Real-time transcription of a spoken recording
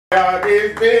There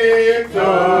is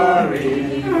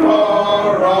victory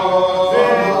for us.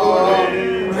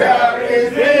 There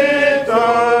is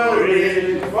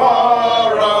victory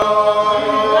for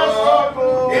us.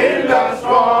 In the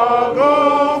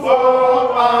struggle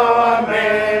for our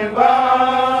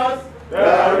members,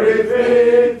 there is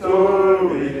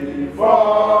victory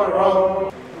for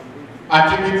us.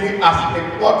 Activity as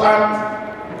important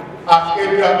as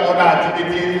every other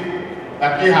activity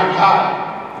that we have had.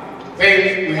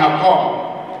 Since we have come.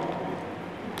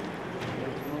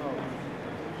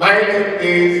 My name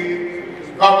is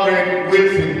Comrade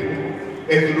Wilson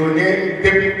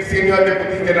Ezurone, Senior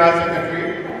Deputy General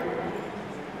Secretary.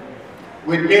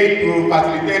 With me to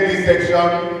facilitate this section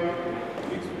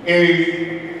is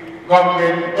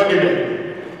Comrade Oliver,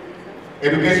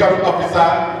 Education Officer,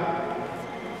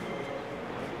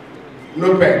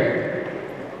 Nupen.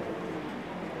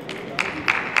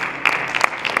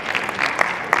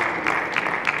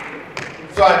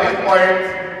 So at this point,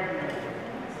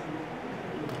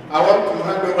 I want to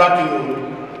hand over to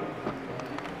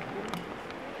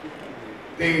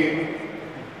the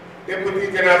Deputy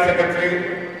General Secretary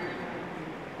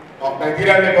of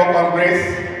Nigeria Labour Congress,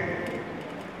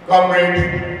 Comrade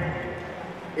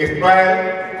Ismail,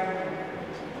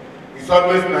 is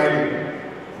always smiling,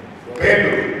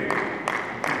 Bello,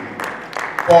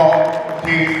 for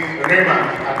this remark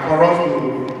and for us to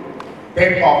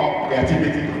take up the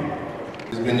activity.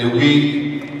 It's been a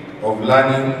week of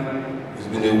learning, it's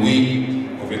been a week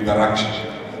of interaction.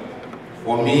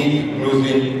 For me,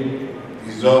 closing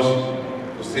is just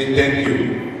to say thank you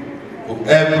to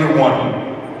everyone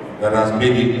that has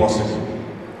made it possible,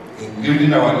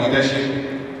 including our leadership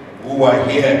who are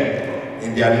here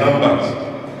in their numbers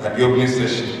at the opening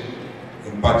session.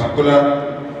 In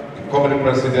particular, the company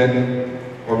president,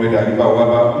 Comrade Aliba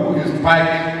Waba, who in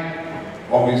spite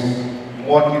of his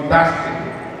multitasking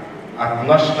at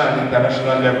national and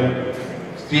international level,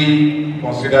 still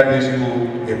consider this school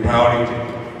a priority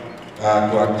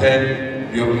to attend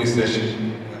the opening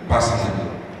session personally.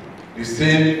 The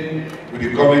same with the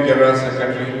Committee General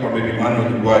Secretary, Committee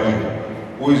Emmanuel Iguaji,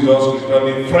 who is also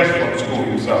studying fresh from school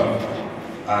himself,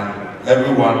 and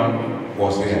everyone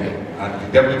was there. And the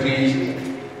deputies,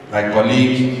 my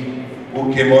colleagues, who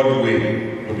came all the way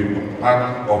to be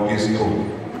part of this school.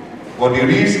 For the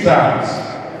restarts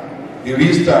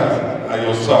are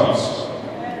yourselves,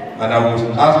 and I would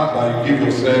ask that you give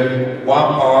yourself one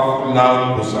powerful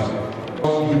loud person.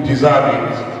 You deserve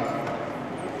it.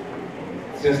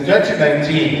 Since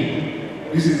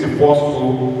 2019, this is the first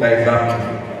school that is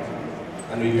happening,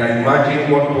 and we can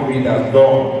imagine what COVID has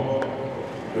done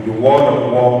to the world of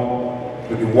work,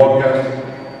 to the workers,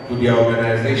 to the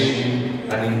organization,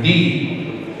 and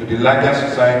indeed to the larger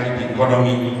society, the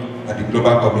economy, and the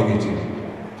global community.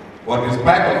 But in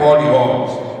spite of all the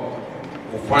odds,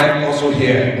 we find also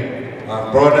here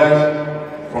our brothers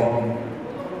from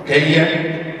Kenya,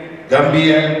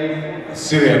 Gambia, and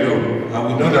Sierra Leone. And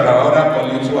we know that our other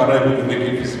colleagues who are not able to make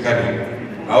it physically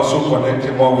are also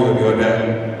connected one way or the other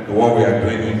to what we are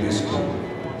doing in this school.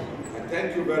 I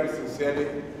thank you very sincerely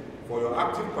for your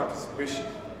active participation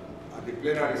at the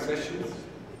plenary sessions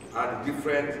and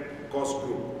different course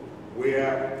groups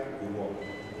where we work.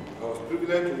 I was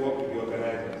privileged to work with the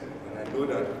organizers, and I know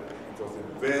that it was a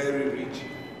very rich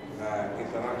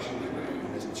interaction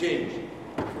and exchange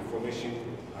of information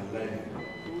and learning.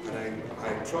 And I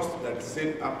trust that the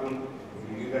same happened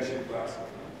in the leadership class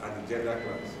and the gender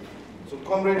class. So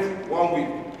comrades, 1 week,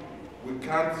 we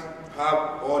can't have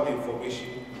all the information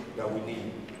that we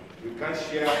need. We can't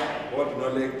share all the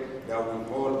knowledge that we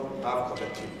all have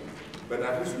collectively. But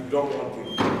at least we've done one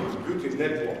thing. We built a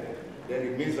network. Then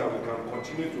it means that we can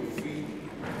continue to feed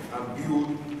and build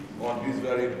on this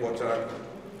very important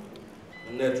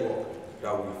network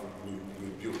that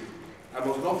we've built. I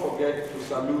must not forget to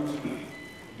salute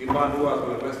the man who has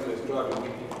been restless throughout the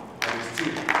week and is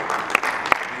still the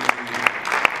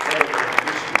head of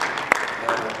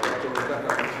the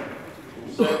education,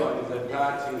 himself and his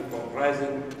entire team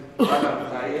comprising Madam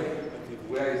Taye,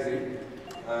 where is he?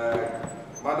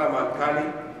 Madam Alkali,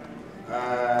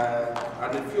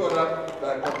 and a few other,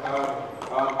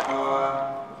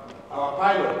 our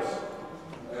pilots,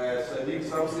 Sadiq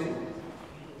Samson,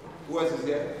 who else is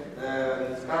there?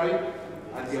 Scary,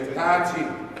 and the entire team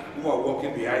who are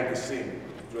working behind the scene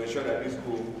to ensure that this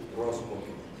school runs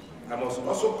smoothly. I must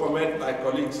also commend my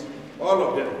colleagues, all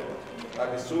of them,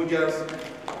 the soldiers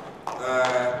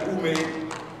who made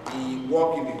the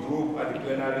work in the group and the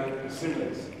plenary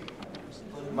seamless.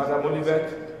 Madam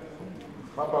Olivet,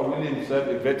 Papa Willie himself,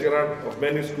 a veteran of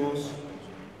many schools,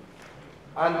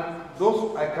 and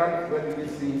those I can't readily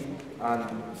see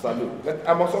and salute.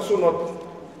 I must also not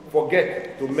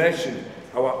forget to mention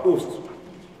our host,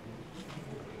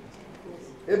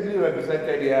 ably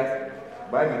represented here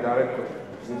by the director,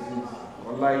 Mrs.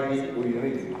 Olaide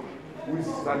Oyerinde, who is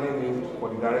standing in for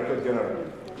the Director General.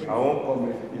 Our own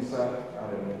comrade, Isa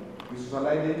Aremu. Mrs.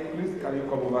 Olaide, please can you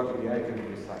come over to the item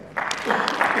this time?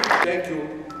 Thank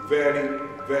you very,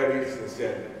 very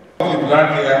sincerely. If we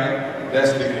land here,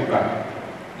 let's take it back.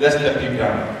 Let's step it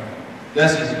down.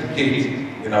 Let's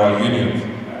indicate in our union.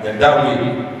 And that way,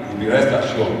 we'll be rest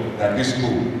assured that this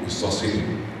school is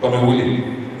succeeding. Come willing.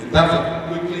 In terms of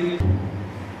quickly.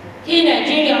 Key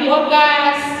Nigerian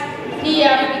workers, key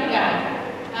Africa.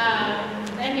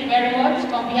 Thank you very much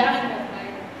on behalf of my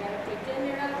Director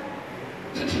General,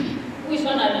 who is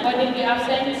unavoidably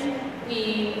absent.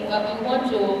 We want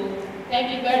to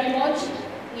thank you very much.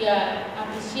 We are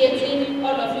appreciating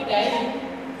all of you guys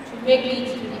to make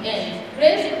it to the end.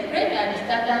 Great are the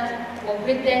starters, but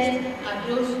greatest are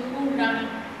those who ran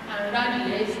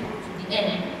the race to the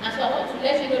end. And so I want to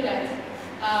let you know that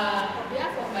on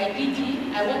behalf of my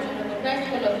DG, I want to recognize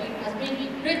all of you as being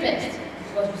the greatest,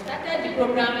 because we started the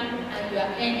program and you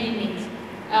are ending it.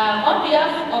 On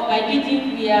behalf of my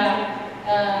DG, we are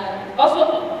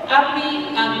also happy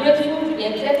and grateful to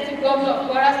the Executive Governor of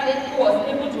Kwara State, who was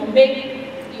able to make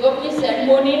the opening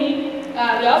ceremony. We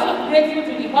are also grateful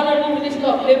to the Honorable Minister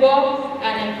of Labour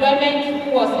and Employment,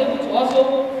 who was able to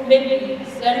also make the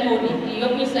ceremony, the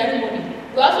opening ceremony.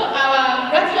 We also,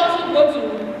 our gratitude also go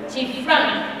to Chief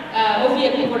Frank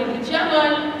Oviekokori, the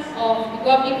Chairman of the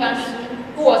Governing Council,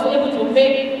 who was able to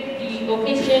make the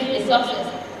occasion a success.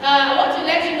 I want to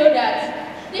let you know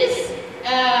that this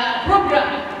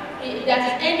program that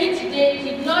is ending today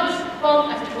did not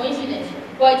come as a coincidence,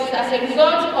 but it's as a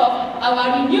result of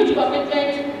our renewed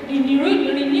commitment,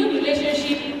 renewed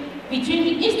relationship between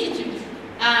the Institute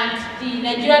and the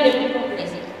Nigerian Labour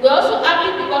Congress. We're also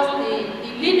happy because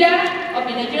the leader of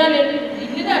the Nigerian Labour, the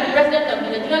leader and the president of the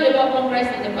Nigerian Labour Congress,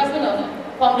 in the person of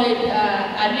Comrade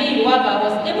Ali Iwaba,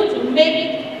 was able to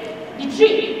make the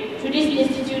trip to this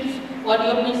institute for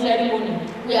the opening ceremony.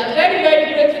 We are very,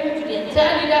 very grateful to the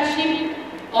entire leadership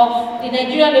of the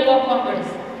Nigerian Labour Congress.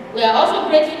 We are also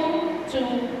grateful to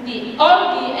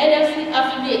all the NLC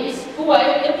affiliates who are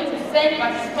able to send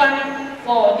participants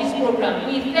for this program.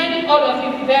 We thank all of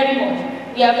you very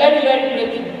much. We are very, very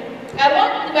grateful.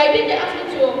 If I did ask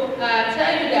you to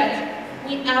tell you that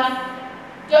we have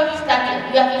just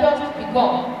started, we have just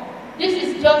begun. This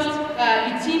is just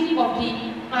the tip of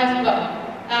the iceberg.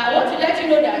 I want to let you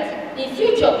know that in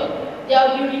future, there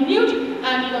will be renewed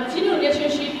and continued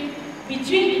relationship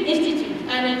between the Institute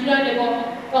and the Nigerian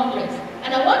Labour Congress.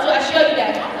 And I want to assure you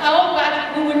that on our own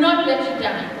part, we will not let you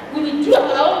down. We will do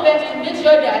our own best to make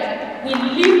sure that we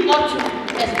live up to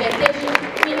expectations.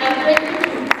 We are grateful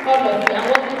to all of you. And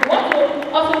we want to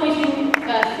also wish you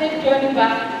a safe journey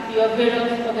back to your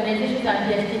various organizations and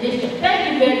destinations. Thank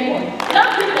you very much.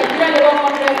 Don't please Nigerian Labour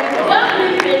Congress. Don't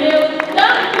please the News.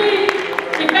 Don't please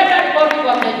the Federal Republic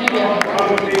of Nigeria.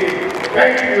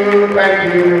 Thank you.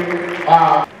 Thank you.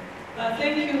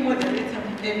 Thank you, Moderator.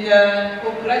 And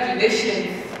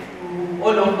congratulations to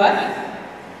all of us.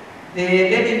 The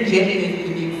learning journey has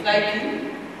been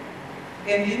exciting.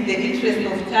 And in the interest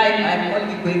of time, I'm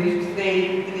only going to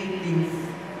say 3 things.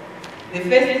 The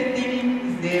first thing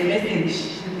is the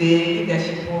message to the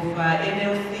leadership of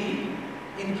NLC,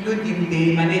 including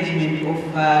the management of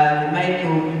the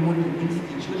Michael Imudu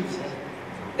Institute,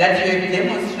 that you have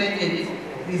demonstrated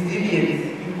resilience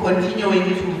in continuing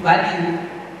to value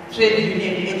trade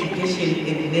union education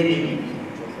and learning.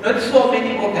 Not so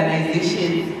many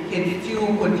organizations can still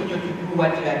continue to do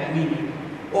what you are doing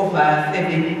over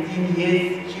 17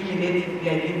 years, cumulatively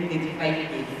I think 35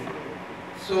 years.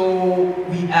 So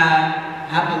we are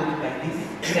humbled by this.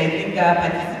 And I think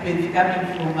participants coming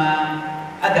from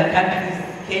other countries,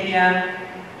 Kenya,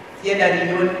 Sierra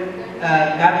Leone,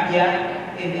 Gambia,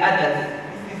 and others,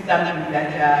 this is something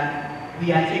that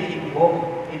we are taking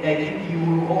home. And I think you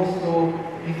will also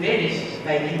revenge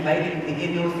by inviting the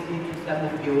NLC to some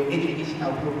of your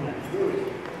educational programs.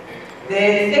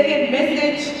 The second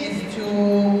message is to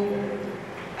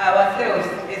ourselves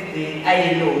as the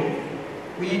ILO.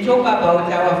 We talk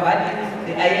about our values,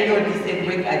 the ILO decent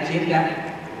work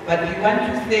agenda, but we want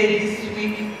to say this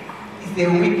week is the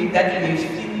week that we have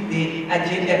seen the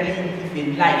agenda being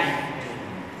given life,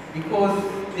 because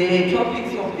the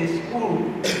topics of the school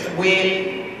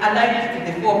were aligned to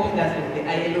the 4 pillars of the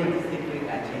ILO decent work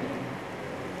agenda.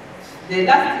 The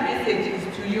last message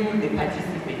is to you, the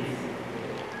participants.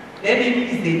 Learning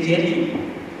is a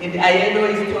journey, and ILO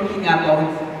is talking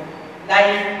about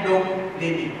lifelong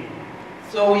learning.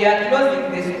 So we are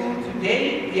closing the school today.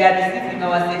 today, we are receiving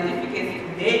our certificates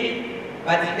today,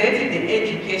 but letting the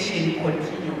education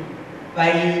continue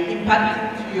by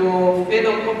impacting to your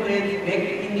fellow comrades back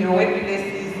in your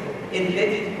workplaces and let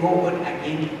it go on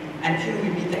again until we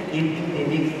meet again in the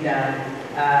next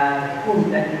course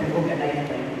that will be organized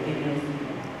by the NLC.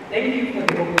 Thank you for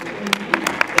the opportunity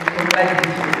and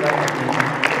congratulations.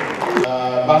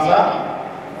 Basa,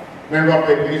 member of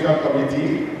the Education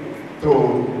Committee, to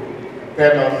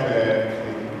tell us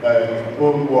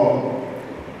home war.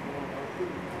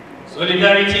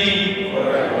 Solidarity,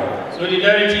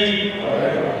 solidarity,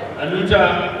 Aluta.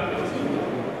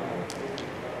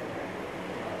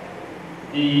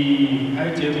 The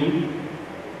high table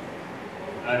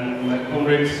and my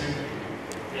comrades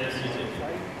here seated.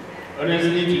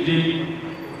 Honestly, today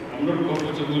I'm not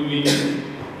comfortable being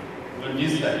on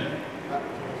this side.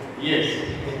 Yes,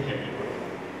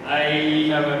 I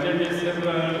have attended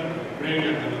several brain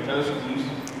and Harmattan schools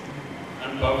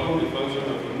and performed the function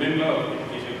of a member of the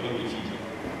education committee.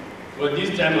 But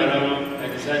this time around, I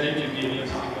decided to be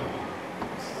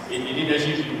in the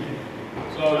leadership group.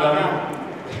 So I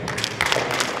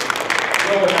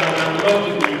would love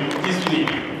to be this way.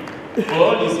 For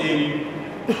all the same,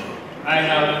 I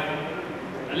have,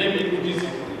 and let me put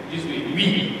this way, we,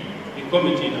 the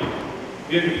committee now,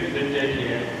 we represented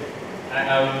here. I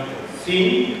have seen,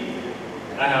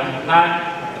 I have heard,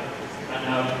 and I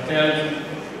have felt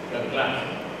the class.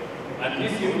 And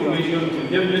this information will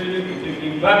definitely be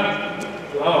taken back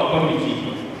to our committee.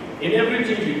 In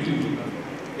everything we do,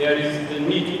 there is the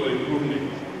need for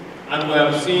improvement. And we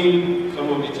have seen some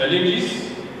of the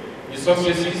challenges, the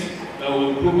successes that will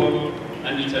improve on,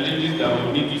 and the challenges that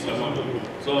will need to surmount.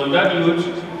 So on that note,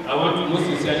 I want to most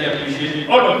sincerely appreciate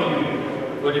all of you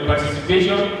for the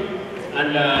participation,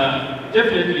 and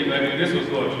definitely by the grace of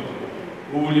God,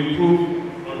 we will improve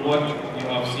on what you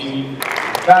have seen.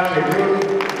 That's a good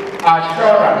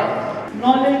assurance.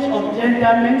 Knowledge of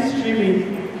gender mainstreaming,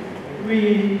 we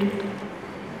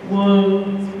will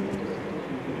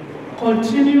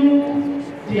continue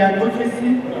the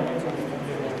advocacy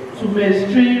to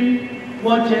mainstream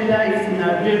what gender is in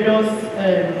our various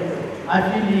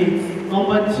affiliates.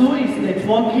 Number 2 is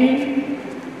networking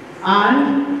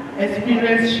and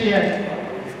experience shared.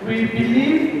 We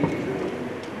believe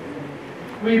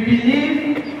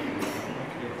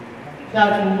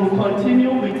that we will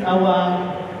continue with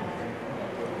our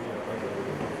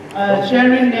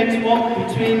sharing network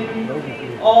between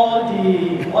all the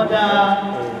other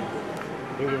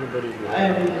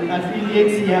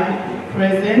affiliates here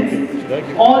present.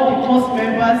 All the course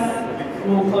members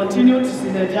will continue to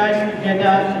synergize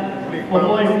together for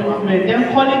more improvement. Then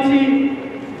quality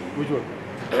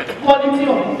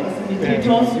of the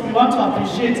facilitators, we want to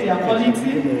appreciate their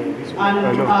quality and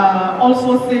also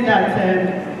say that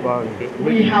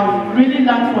we have really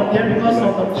learned from them because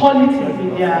of the quality in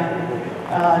their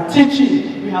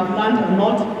teaching. We have learned a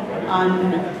lot,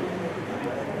 and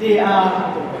they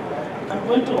are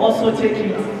going to also take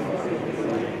it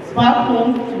back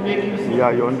home to make use of it.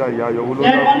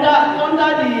 Then under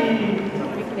the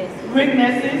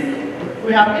weaknesses,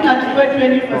 we have inadequate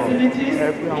training facilities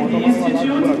in the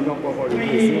institute. We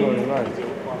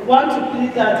want to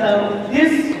plead that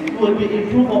this will be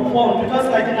improved upon, because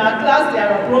like in our class there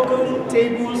are broken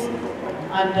tables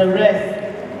and the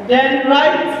rest. Then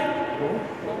right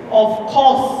of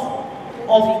course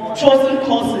of chosen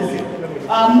courses.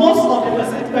 Most of the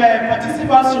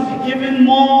participants should be given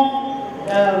more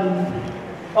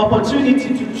opportunity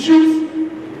to choose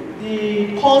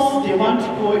the course they want to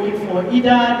go in for,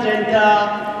 either gender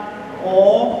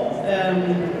or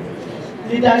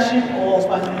leadership or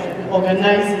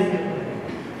organizing.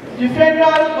 The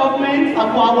federal government,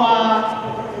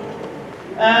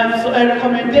 so a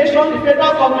recommendation, the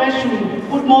federal government should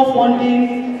put more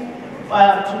funding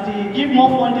give more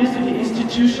funding to the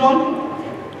institution.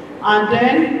 And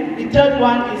then the third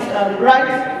one is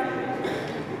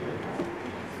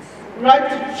right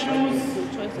to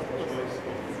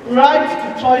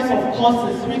choice of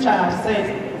courses, which I have said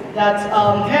that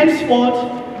henceforth,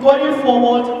 going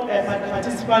forward,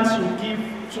 participants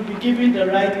should be given the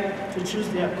right to choose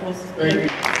their course. Thank you.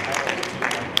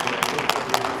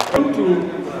 I want to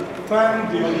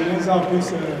thank the organizer of this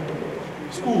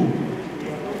school.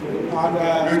 And,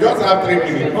 You just have 3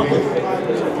 minutes. Okay.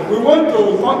 We want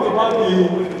to talk about the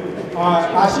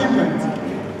achievement.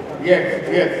 Yes.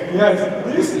 Yes,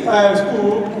 this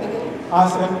school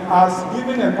has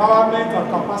given empowerment and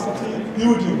capacity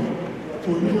building to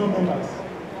union members.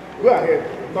 Go ahead.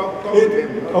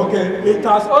 It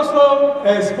has also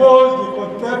exposed the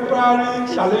contemporary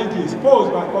challenges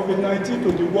posed by COVID-19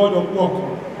 to the world of work.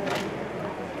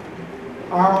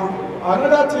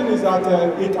 Another thing is that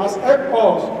it has helped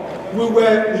us. We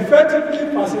were effectively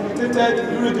facilitated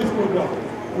during this program.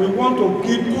 We want to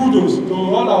give kudos to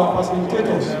all our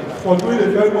facilitators for doing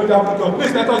a very wonderful job.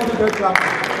 Please let us give them clap.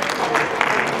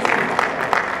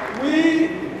 We,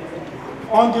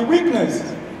 on the weakness,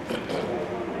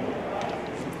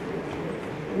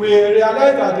 we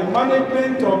realized that the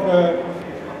management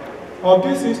of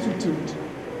this institute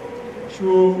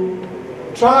should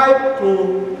try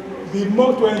to be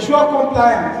more to ensure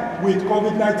compliance with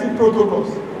COVID-19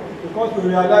 protocols, because we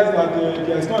realize that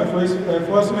there is no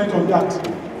enforcement on that.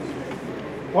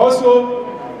 Also,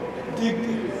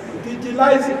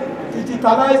 digitalizing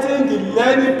the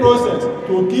learning process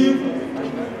to give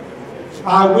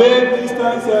away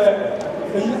distance.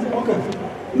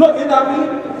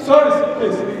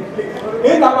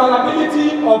 Inavailability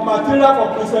of material for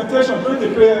presentation during the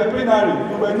plenary.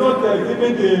 We were not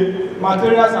given the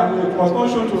materials and it was not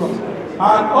shown to us.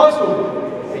 And also,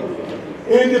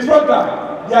 in the program,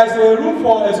 there is a room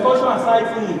for excursion and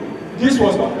sightseeing. This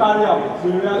was not carried out.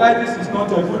 We realized this is not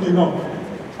good enough.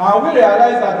 And we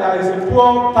realized that there is a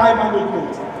poor time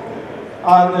management.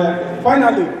 And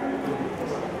finally,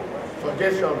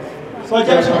 suggestion,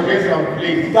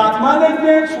 please. That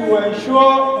management should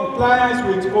ensure compliance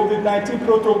with COVID-19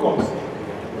 protocols.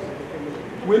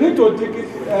 We need to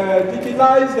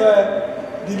digitalize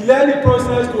the learning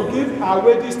process to give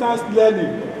away distance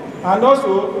learning, and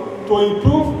also to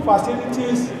improve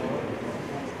facilities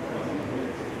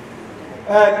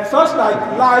such like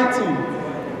lighting,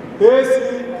 AC,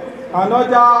 and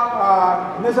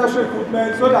other necessary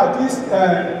equipment, so that this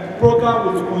program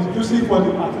will be conducive for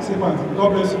the participants.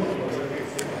 God bless you.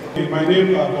 My name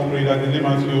is Comrade Adele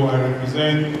Matthew. I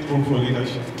represent Group for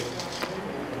Leadership.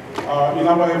 In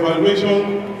our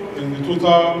evaluation in the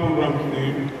total program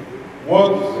today,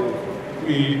 what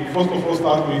we first of all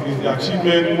start with is the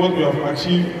achievement, what we have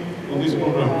achieved in this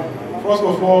program. First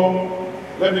of all,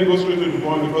 let me go straight to the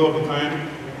point because of the time.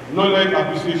 Knowledge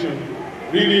acquisition.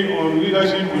 Really, on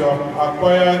leadership, we have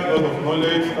acquired a lot of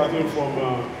knowledge, starting from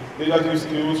leadership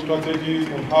skills, strategies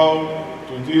on how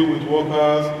to deal with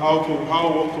workers, how to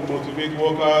motivate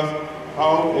workers,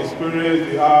 how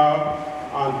experienced they are,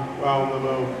 and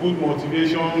good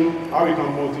motivation, how we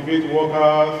can motivate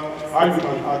workers, how we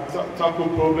can tackle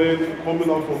problems coming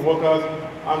up from workers,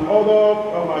 and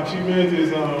other achievements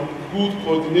is good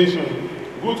coordination.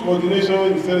 Good coordination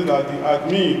in the sense that the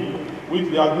admin, with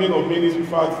the admin of ministry, in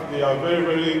fact, they are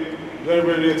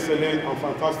very excellent and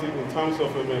fantastic in terms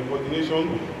of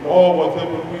coordination, or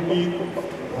whatever we need.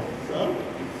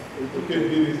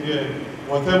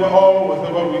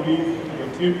 Whatever we need,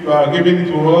 keep giving it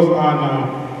to us,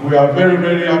 and we are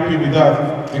very happy with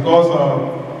that, because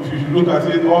if you look at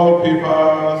it, all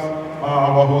papers,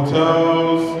 our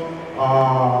hotels,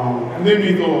 name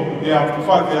it all, in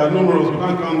fact, they are numerous, we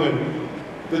can't count them.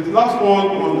 The last one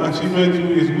on achievement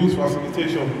too is good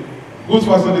facilitation. Good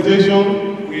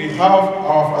facilitation, we have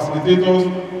our facilitators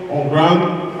on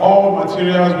ground. All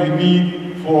materials we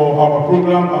need for our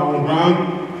program are on ground.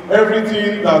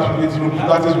 Everything that is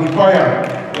required,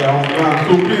 they are on ground.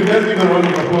 So please, let's give a round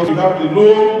of applause. We have the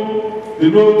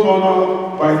low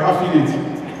turnout by affiliates.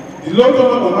 The low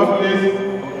turnout on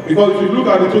affiliates, because if you look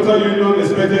at the total union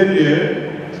expected here,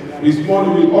 it's more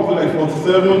than up to like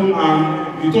 47, and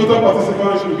the total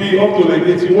participants should be up to like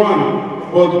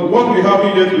 81. But what we have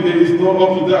here today is not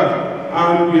up to that.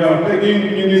 And we are begging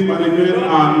Ministry Management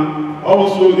and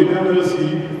also the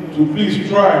NLC to please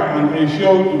try and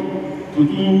ensure to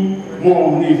do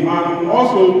more on this. And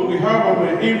also, we have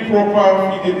an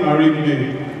improper feeding arrangement.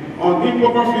 On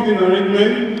improper feeding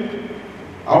arrangement,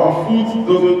 our food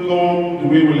doesn't come the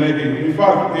way we like it. In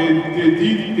fact, they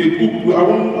cook, I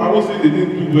won't say they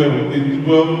didn't do well. They did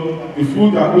well. The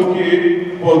food are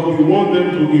okay, but we want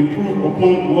them to improve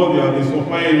upon what they are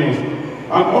supplying us.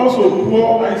 And also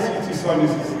poor ICT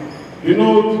services. You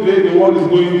know, today the world is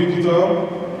going digital.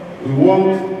 We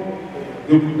want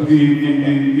the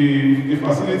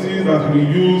facilities that we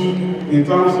use in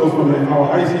terms of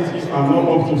our ICTs are not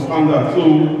up to standard. So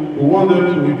we want them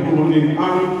to improve on it.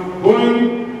 And going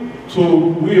to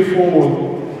way forward.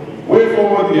 Way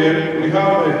forward here, we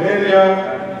have an area,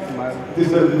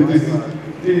 this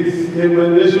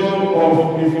evaluation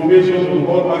of information to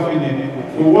all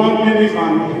affiliates. We want Ministry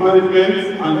and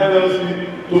Management and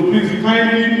NLC to please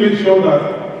kindly make sure that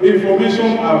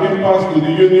information are being passed to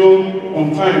the union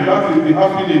on time. That is the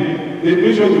affiliate. They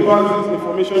make sure to pass this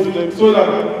information to them so that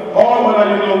all other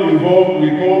unions involved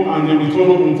will come and they return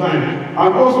up on time.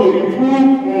 And also improve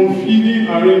on feeding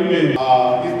arrangement.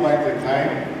 Despite the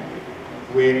time,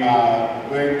 we are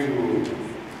going to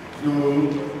do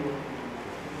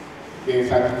the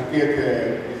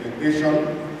certificate presentation.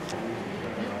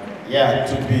 Yeah,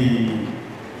 to be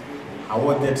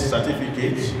awarded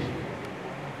certificate.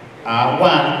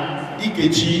 One,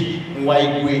 Ikechi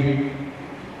Nwaigwe.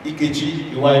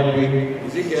 Ikechi Nwaigwe.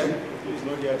 Is he here? He's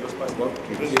not here, just pass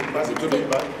it to me.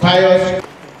 Pius.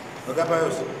 Okay,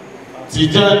 Pius.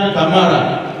 Tijan Kamara.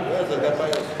 Where's the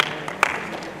Pius?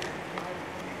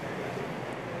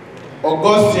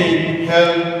 Augustine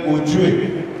Hel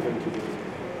Mojue.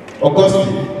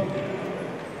 Augustine.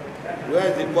 Where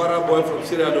is the Kwara boy from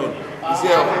Sierra Leone? Is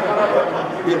here?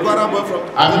 The Kwara boy from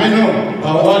Aminu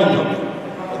Awani.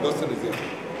 Augustine is here.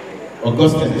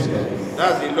 Augustine is here.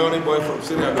 That's the lonely boy from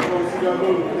Sierra Leone.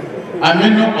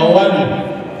 Aminu Awani.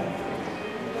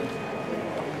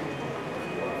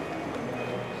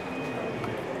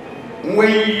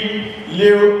 Nwei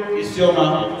Leo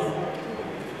Isioma.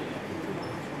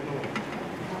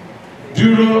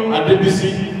 Duro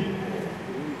Adebisi.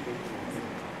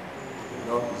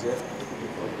 No, he's here.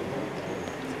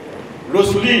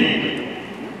 Roslyn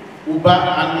Uba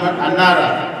Anara.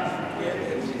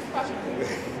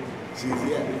 She's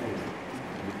here.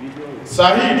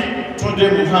 Sahid Tunde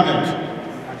Muhammad.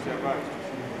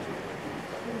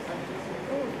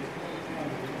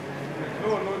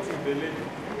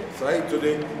 Sahid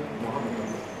today, Muhammad.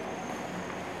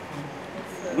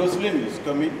 Roslyn is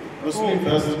coming. Roslyn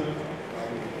first.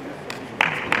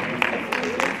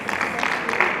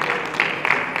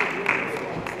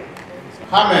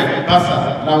 Ahmed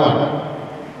Basa Lawan.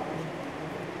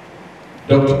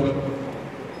 Doctor.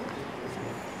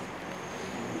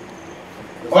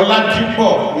 Oladipo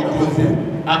Idowu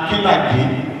Akinlade.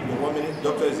 1 minute,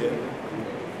 doctor is here.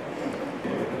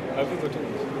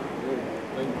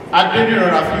 Adeniran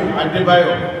Rafiu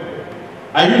Adebayo.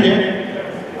 Are you here?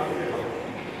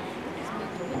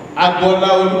 Agbola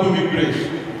Olubumi Grace.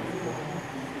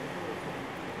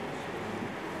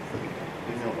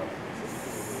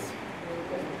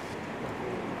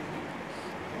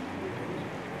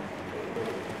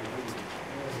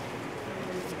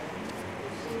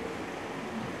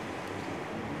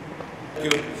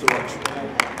 Thank you so much.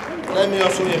 Let me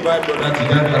also invite Brother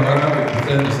Tijan Kamara to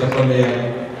present the second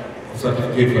layer of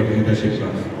certificate for the leadership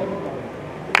class.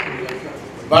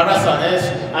 Barasa S.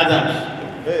 Adams.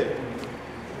 Hey.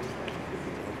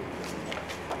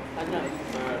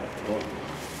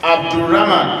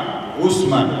 Abdurrahman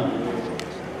Usman.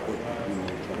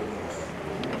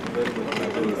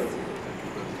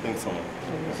 Thanks so much.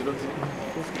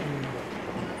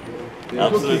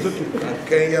 Absolutely. And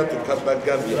Kenya to Casper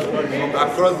Gambia,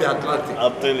 across the Atlantic.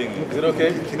 I'm telling you. Is it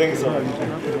okay? Thanks so much.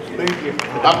 Thank you.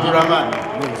 Abdurrahman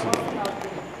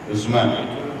Usman.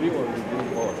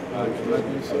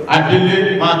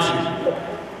 Adele Matthew.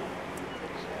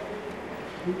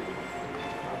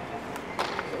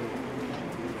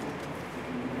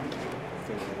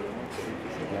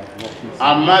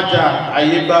 Amaja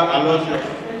Ayeba Alonso.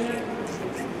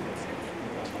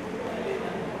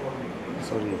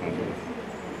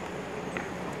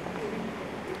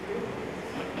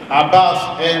 Abbas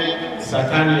M.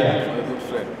 Zakaria. My good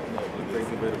friend. Thank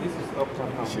you very much. This is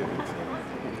appreciate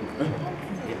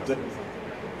it.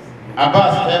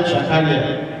 Abbas M. Zakaria.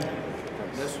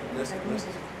 Let's.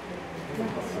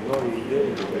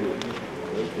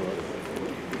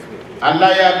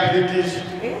 Alaya British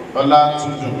Ola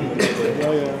Tundu.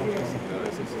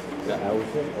 I will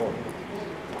say all.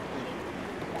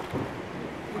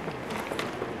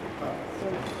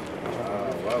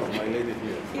 Wow, my lady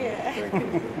here. Yeah. Thank you.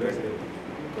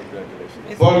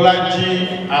 Congratulations. Bolaji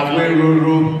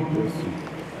Aweruru.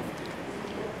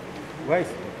 Right.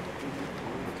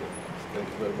 Thank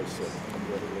you very much, sir.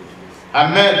 Congratulations.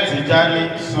 Ahmed Tijani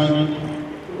Soni.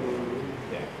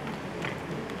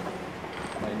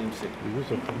 My namesake.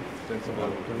 Thanks a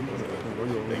lot.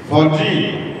 Fodi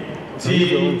T.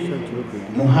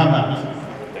 Muhammad.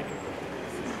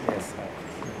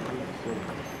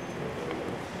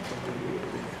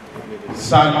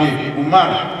 Saleh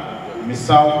Umar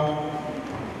Misau.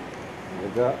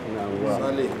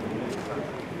 Saleh.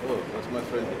 Oh, that's my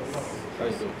friend. How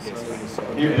you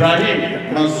doing? Ibrahim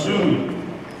Mansur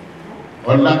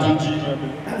Olatunji.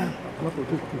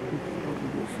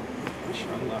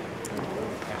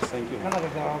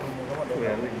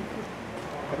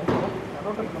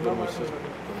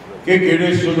 Kekere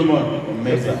Solomon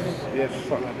Mesa. Yes.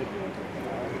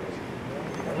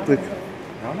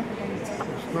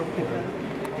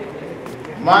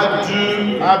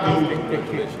 Maju Abu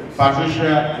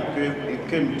Patricia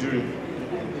came during.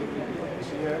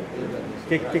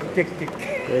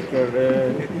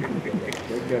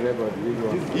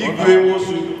 Igwe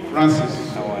Wosu Francis.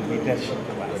 Our leadership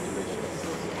class.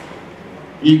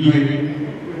 Igwe.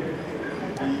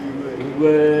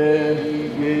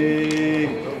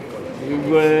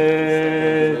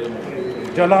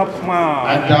 Jalopma.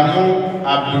 Adamu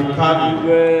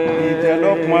Abdulkadir.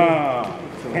 Jalopma.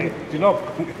 Jalop.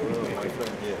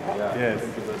 Yes.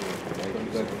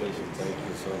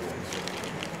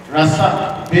 Rasa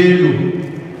Bello.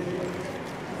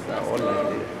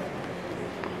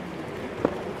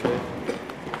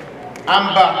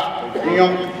 Amba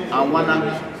Nyong Awana.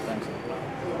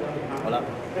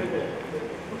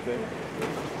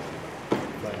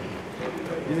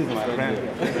 This is my friend.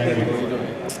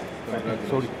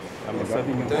 Sorry.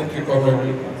 Thank you,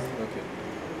 Comrade.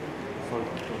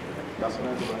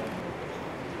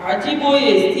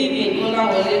 Ajiboye Stephen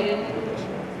Olawole.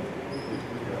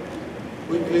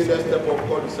 Quickly, let's step up,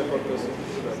 call the second person.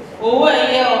 Owó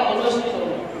ẹ̀yẹ Olóṣèlú.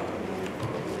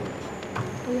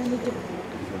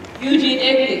 Eugene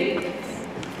Eke.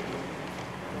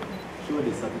 Show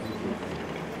the certificate.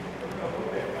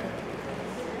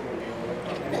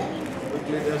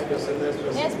 Quickly, next person, next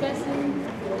person. Next person.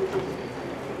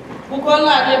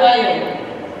 Bukola Adebayo.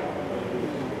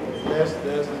 Next.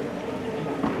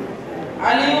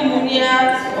 Aliyu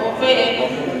Muniat Ofeyemi.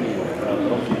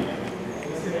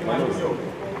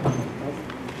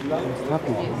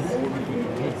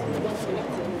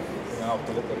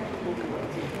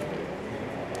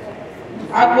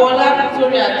 Agboola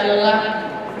Victoria Adiola.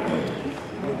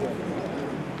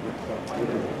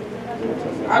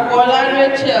 Agboola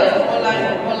Rachel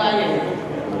Olayo.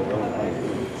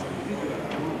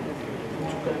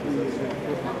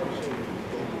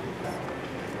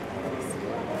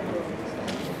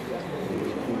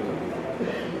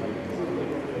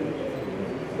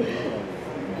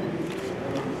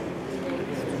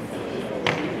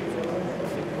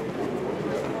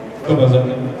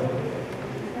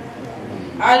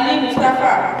 Ali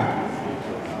Mustafa.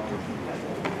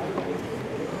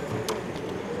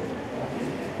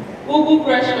 Ugu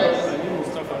Precious.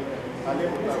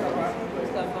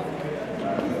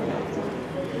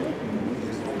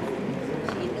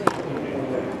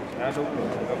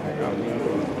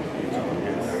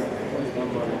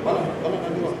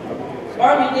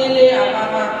 Bamidele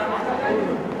Amama.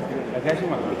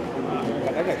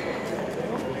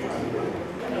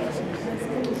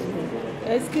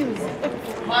 Excuse.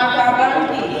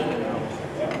 Makabanki.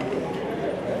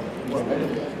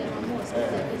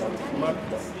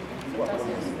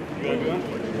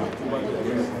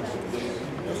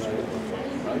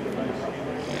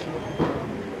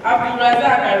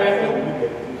 Abdulrazak Aremu.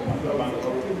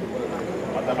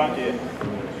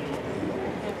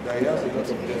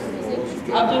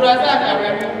 Abdulrazak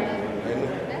Aremu.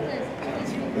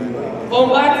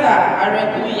 Bombata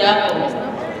Aremu Yako.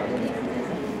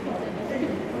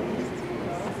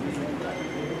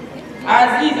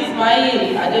 Aziz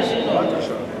Ismail Adesina.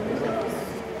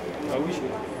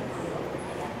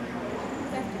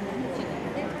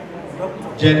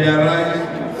 Generalize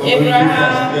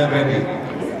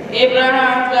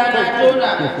Abraham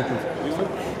Glanajona.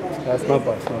 That's not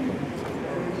bad.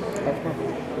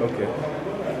 Okay.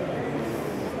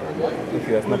 If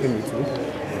you have nothing with you.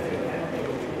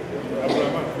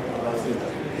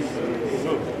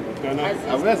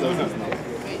 Where's the others now?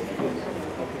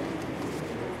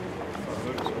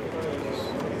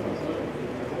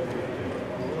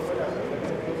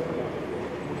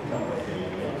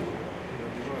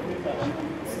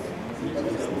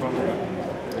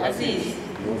 Aziz.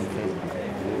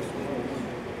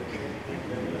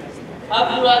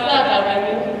 Abdulrazak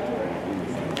Aremu.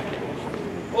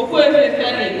 Okwuefe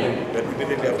Felix.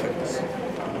 Immediately after this.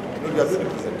 No, you are doing the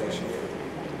presentation.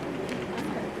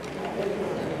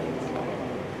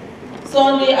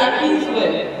 Sunday Akinswe.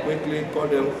 Quickly, call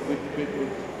them. Quick.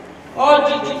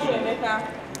 Oji Chukwuemeka.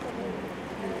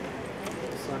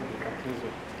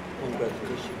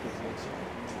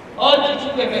 Oji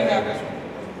Chukwuemeka.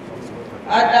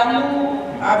 Adamu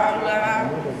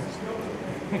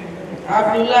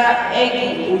Abdullah Egi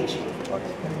Oji.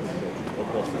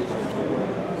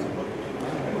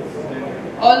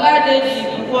 Oladeji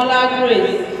Bukola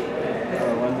Grace.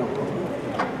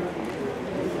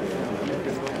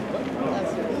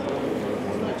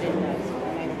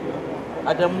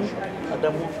 Adamu.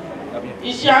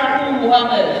 Ishaku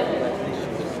Muhammad.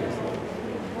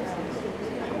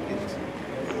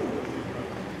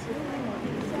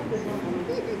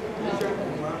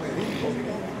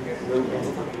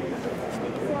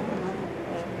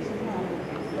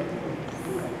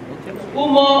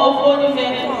 Umo Ofonime.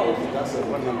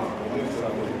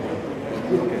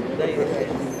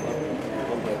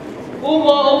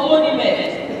 Umo Ofonime.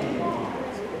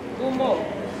 Umo.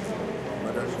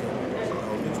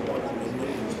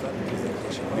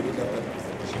 presentation. Immediately after the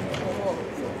presentation,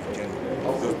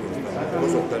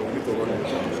 because of time, we need to run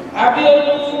into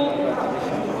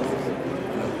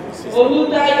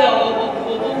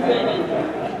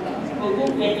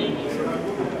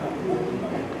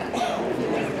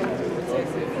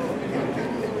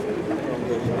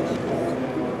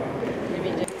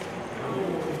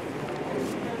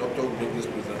Doctor will make this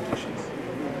presentation.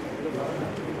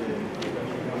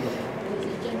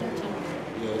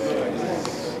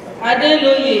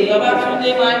 Adeloye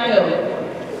Babatunde Michael.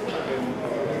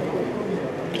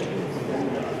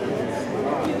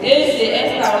 Eze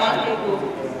Esther Wankego.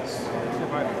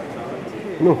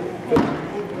 No.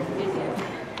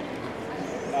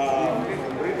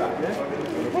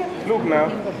 Look now.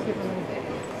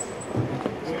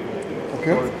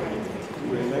 Okay.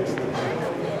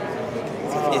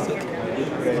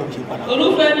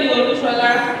 Olúfẹ́mi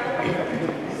Olúṣọlá.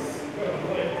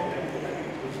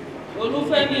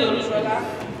 Olúfẹ́mi Olúṣọlá.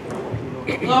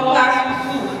 Nọ́ọ̀ká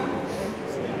Ṣùkú.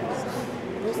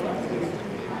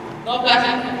 Nọ́ọ̀ká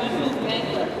Ṣùkú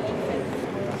mẹ́jọ.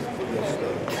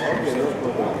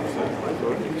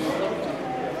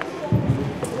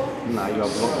 Nah, you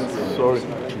are blocking. Sorry.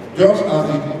 Just as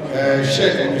the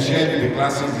shirt will be shared in the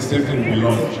classes, the same thing will be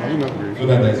launched, so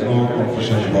that there's no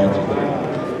confusion about it.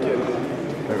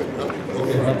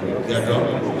 Okay, they are done.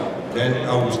 Then I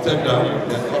will step down,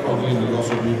 then all of you will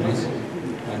also do this,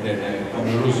 and then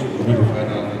Cameroons will be the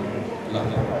final lap.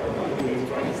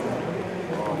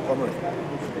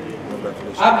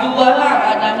 Abdulwahab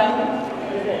Adamu.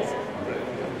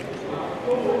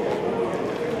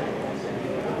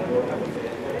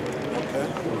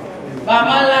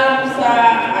 Bamala Musa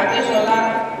Adesola.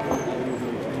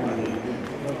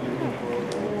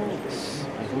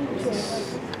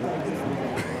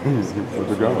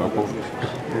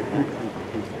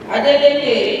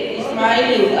 Adeleke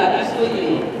Ismail Abisoye.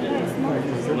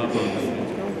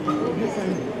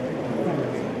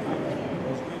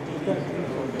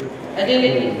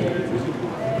 Adeleke.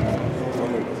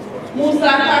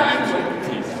 Musa Katu.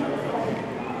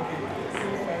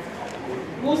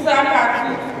 Musa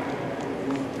Katu.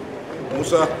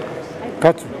 Musa.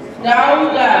 Katu.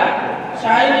 Dauda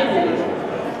Shaibu.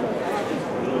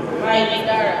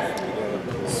 Maidara.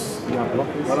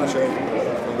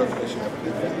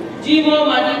 Jimo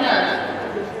Madina.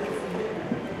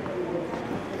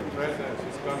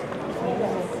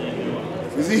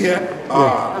 Is he here?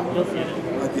 Ah.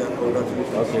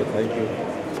 Okay, thank you.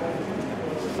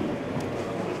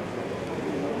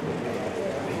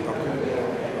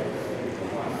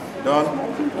 Done?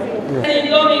 Hey,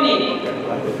 Dominic.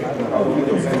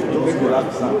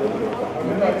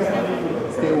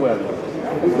 Stay well.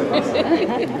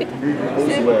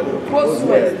 Post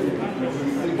well.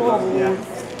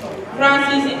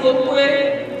 Francis Ikokwe.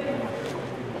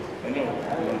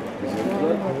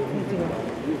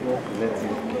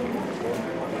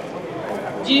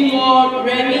 Jimo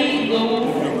Remy Idowu.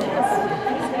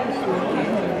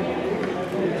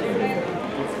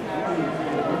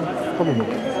 Come on.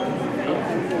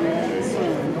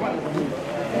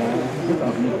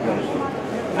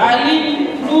 Ali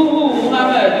Nuhu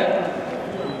Muhammad.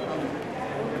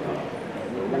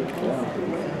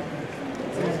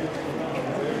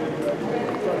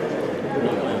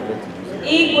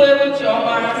 Igwe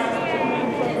Uchoma.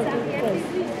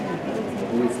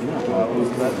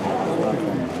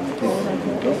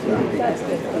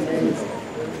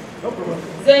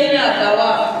 Zainab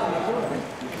Gawa.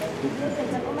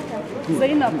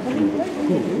 Zainab.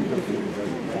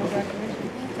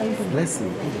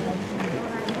 Blessing.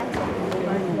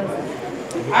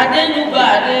 Adenuba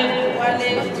Adewale.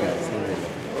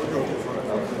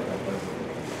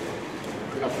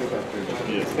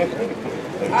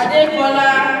 Adekola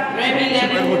Remi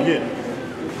Lebu.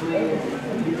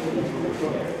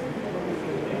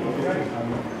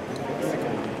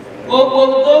 Gogo.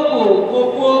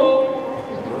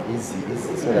 Easy,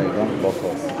 so that you don't block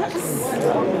us.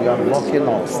 You are blocking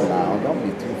us now. Don't be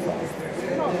too fast.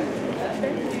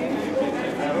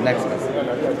 Next person.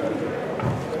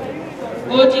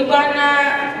 Ojibana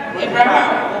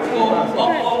Abraham Oko.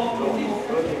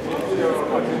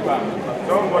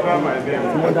 Don't bother my name.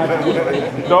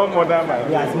 Don't bother my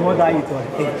name. Yes, mother it was.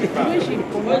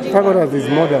 Thank God that his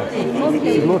mother.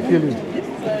 She's not killing.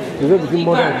 She's not between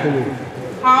mother and killing.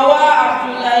 Hawa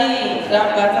Abdullahi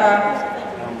Dambata.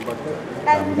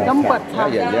 Dambata.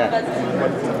 Yeah.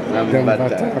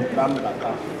 Dambata.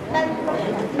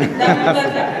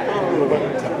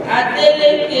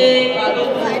 Adeleke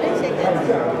Balogun.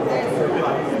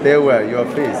 Stay well, your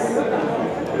face.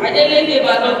 Adeleke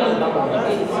Balogun.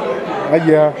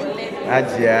 Ajia.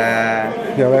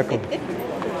 You're welcome.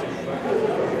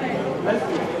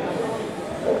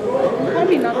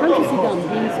 If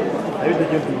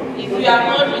you have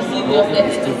not received your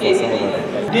certificate,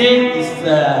 Today is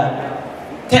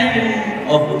 10th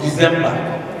of December.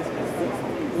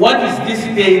 What is this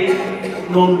date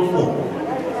known for?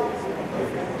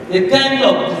 The 10th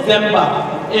of December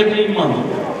every month.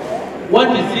 What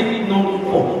is it known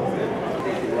for?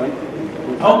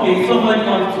 Okay, somebody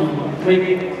wants to make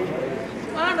it.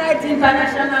 Human Rights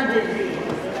International Day.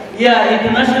 Yeah,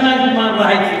 International Human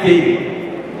Rights Day.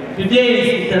 Today is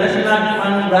International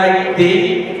Human Rights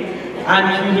Day.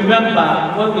 And you remember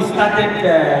when we started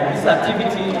this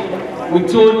activity, we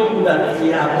told you that we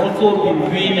have also been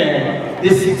doing the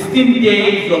 16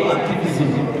 days of activism.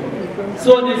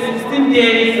 So the 16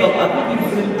 days of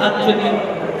activism actually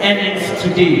ends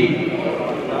today.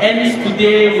 Ends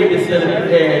today with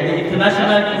the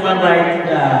International Human Rights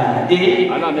Day.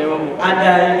 And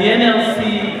the NLC,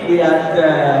 we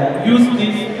have used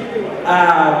this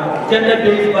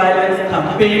gender-based violence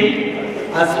campaign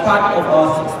as part of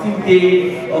our 16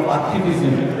 days of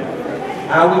activism.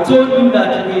 We told you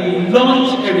that we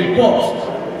launched a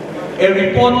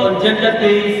report on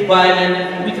gender-based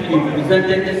violence, which we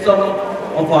presented to some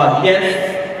of our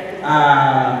guests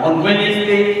on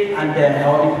Wednesday, and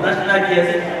our international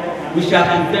guests, we shall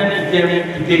present to them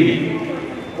today.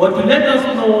 But to let us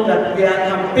know that we are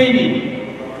campaigning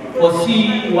for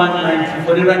C-190,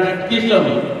 for the ratification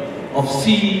of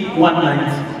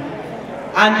C-190.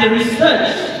 And the research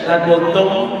that was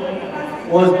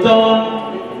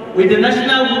done with the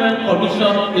National Women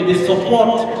Commission with the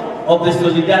support of the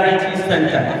Solidarity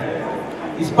Center.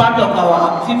 It's part of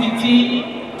our activity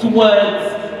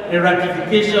towards the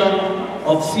ratification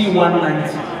of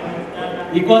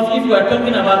C-190. Because if we are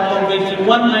talking about Convention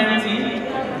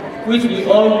 190, which we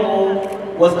all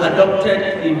know was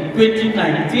adopted in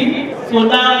 2019, so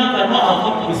now we cannot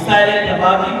afford to be silent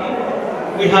about it.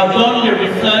 We have done the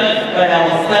research by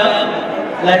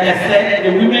ourselves. Like I said,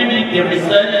 the women did the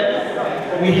research.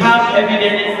 We have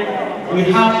evidence, we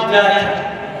have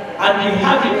data, and we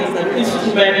have it as an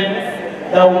instrument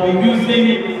that we'll be using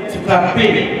to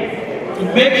campaign to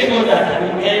make sure that we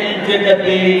end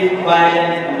gender-based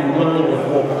violence in the world of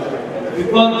work.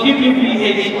 Because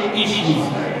GBVH issues,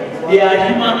 they are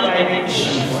human rights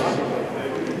issues.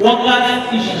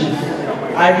 Workers' issues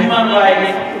are human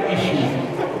rights issues.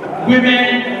 Women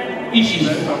issues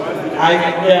are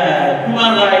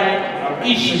human rights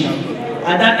issues,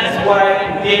 and that is why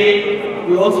today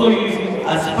we also use it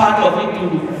as part of it to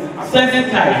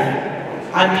sensitize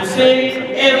and to say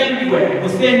everywhere, we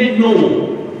say no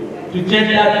to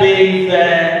gender-based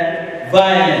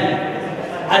violence.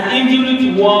 An injury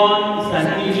to one is an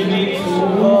injury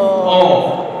to all.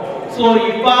 So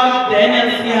in fact, the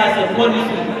NLC has a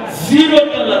policy, zero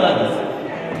tolerance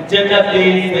to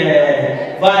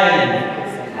gender-based violence,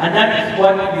 and that is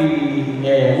what we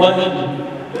want to do.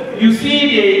 You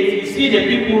see the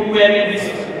people wearing this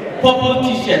purple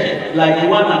t-shirt, like the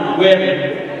one I'm wearing,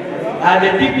 are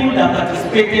the people that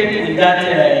participated in that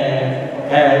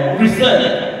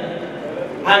research.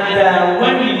 And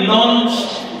when we launched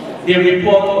the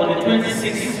report on the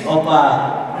 26th of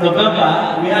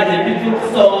November, we had a little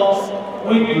song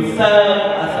which will serve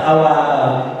as our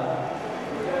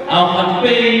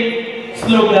campaign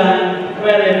slogan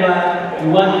wherever we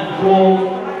want to go.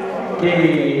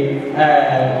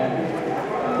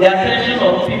 The attention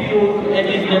of people to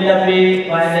ending gender-based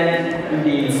violence in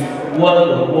the world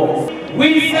of work. We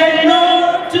say no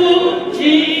to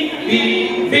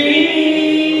GBV.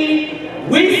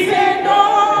 We say no.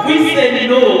 We say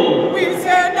no. We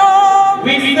say no.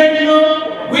 We say no.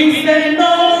 We say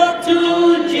no to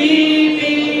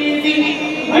GBV.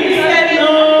 We say no.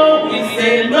 We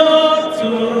say no to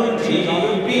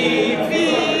GBV.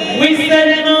 We say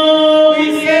no. We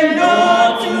say no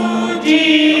to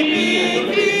GBV.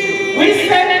 We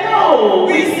say no.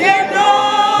 We say no.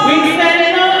 We say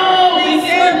no. We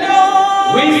say no.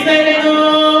 We say no.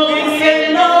 We say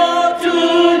no to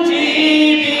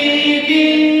GBV.